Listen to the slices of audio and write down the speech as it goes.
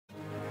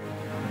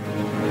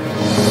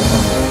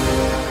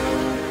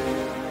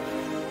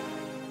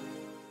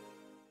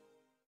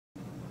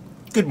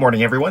Good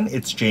morning, everyone.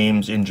 It's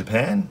James in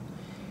Japan.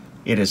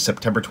 It is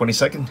September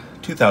 22nd,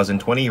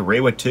 2020,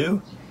 Reiwa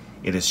 2.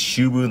 It is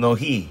Shubu no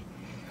Hi,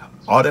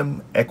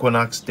 Autumn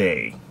Equinox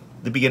Day,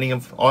 the beginning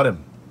of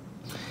autumn.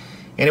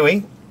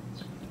 Anyway,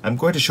 I'm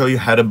going to show you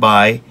how to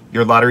buy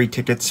your lottery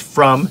tickets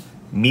from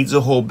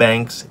Mizuho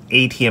Bank's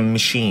ATM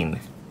machine.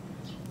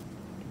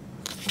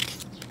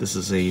 This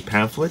is a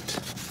pamphlet,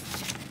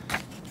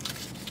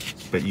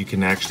 but you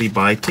can actually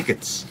buy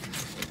tickets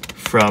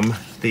from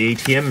the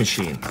ATM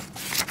machine.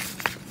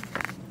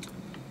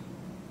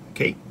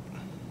 Okay,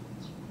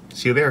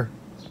 see you there.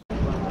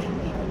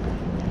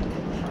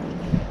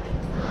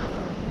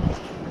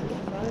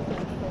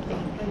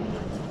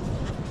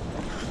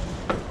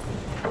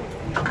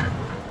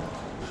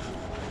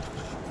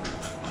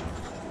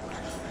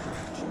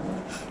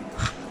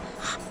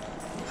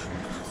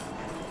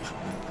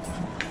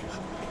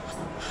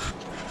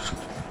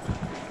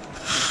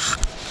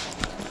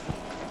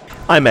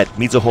 I'm at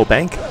Mizuho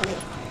Bank.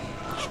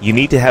 You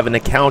need to have an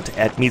account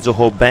at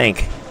Mizuho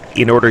Bank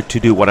in order to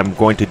do what I'm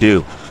going to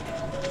do.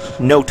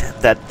 Note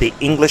that the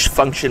English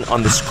function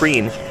on the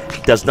screen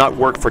does not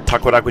work for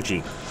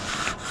Takarakuji.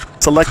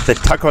 Select the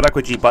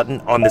Takarakuji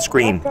button on the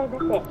screen.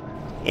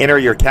 Enter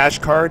your cash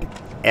card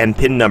and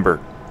PIN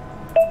number.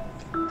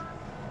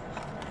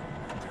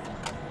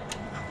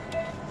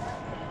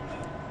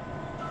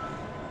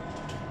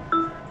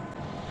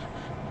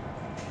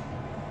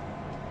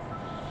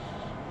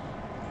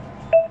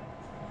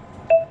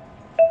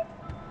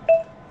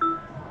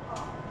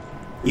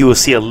 You will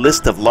see a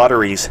list of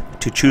lotteries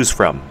to choose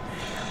from.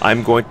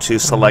 I'm going to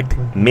select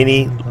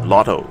Mini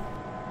Lotto.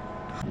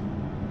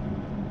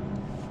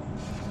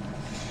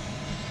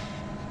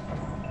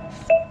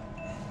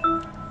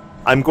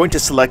 I'm going to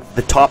select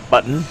the top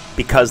button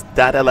because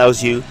that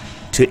allows you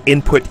to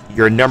input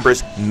your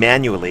numbers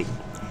manually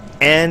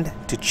and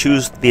to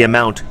choose the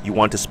amount you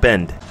want to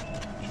spend.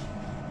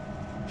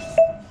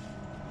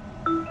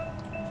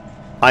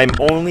 I'm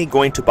only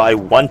going to buy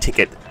one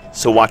ticket,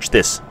 so watch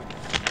this.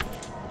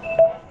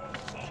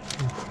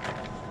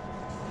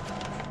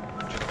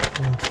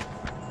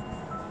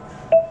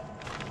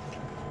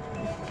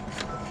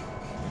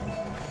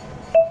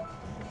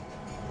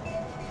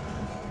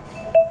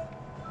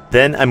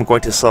 Then I'm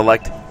going to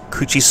select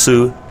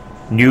Kuchisu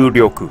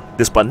Nyuryoku,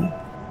 this button.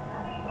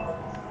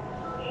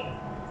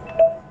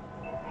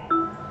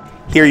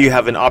 Here you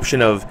have an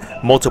option of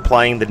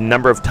multiplying the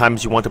number of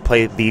times you want to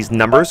play these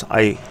numbers.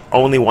 I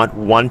only want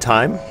one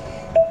time.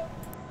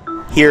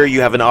 Here you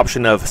have an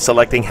option of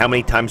selecting how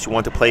many times you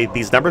want to play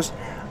these numbers.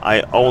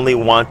 I only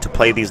want to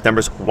play these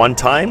numbers one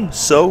time,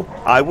 so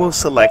I will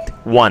select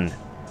 1.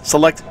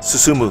 Select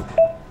Susumu.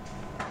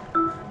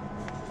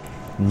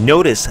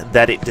 Notice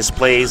that it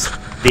displays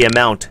the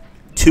amount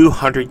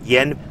 200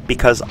 yen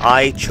because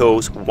I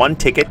chose one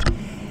ticket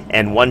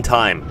and one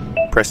time.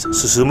 Press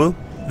Susumu.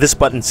 This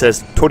button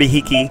says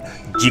Torihiki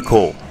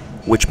Jiko,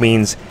 which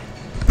means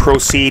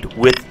proceed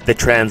with the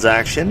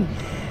transaction.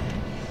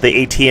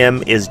 The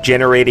ATM is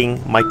generating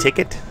my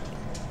ticket.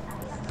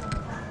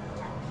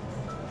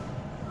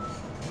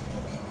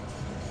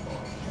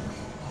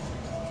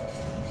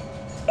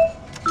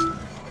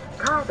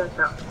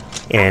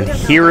 And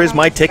here is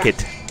my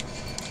ticket.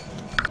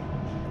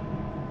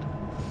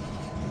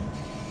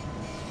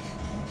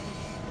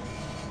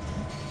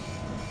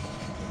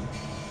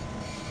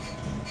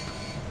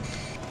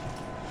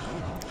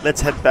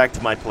 Let's head back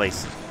to my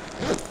place.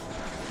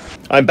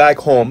 I'm back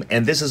home,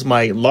 and this is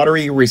my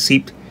lottery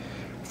receipt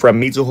from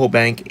Mizuho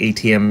Bank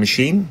ATM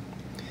machine.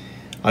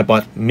 I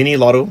bought Mini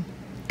Lotto,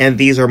 and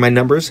these are my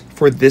numbers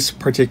for this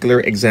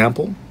particular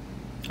example.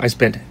 I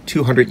spent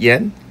 200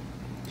 yen.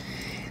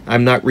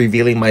 I'm not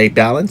revealing my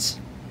balance,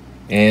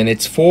 and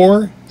it's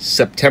for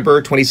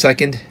September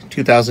 22nd,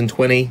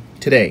 2020,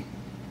 today.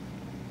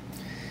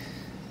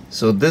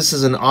 So this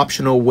is an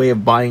optional way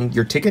of buying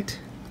your ticket.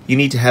 You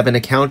need to have an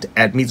account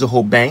at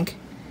Mizuho Bank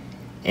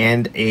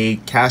and a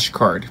cash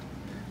card.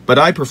 But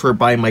I prefer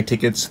buying my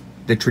tickets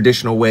the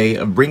traditional way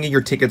of bringing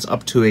your tickets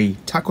up to a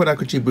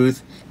Takarakuji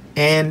booth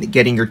and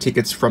getting your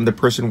tickets from the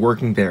person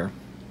working there.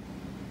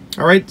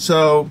 Alright,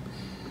 so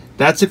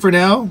that's it for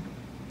now.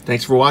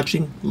 Thanks for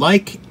watching.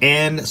 Like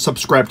and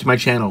subscribe to my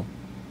channel.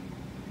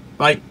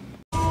 Bye.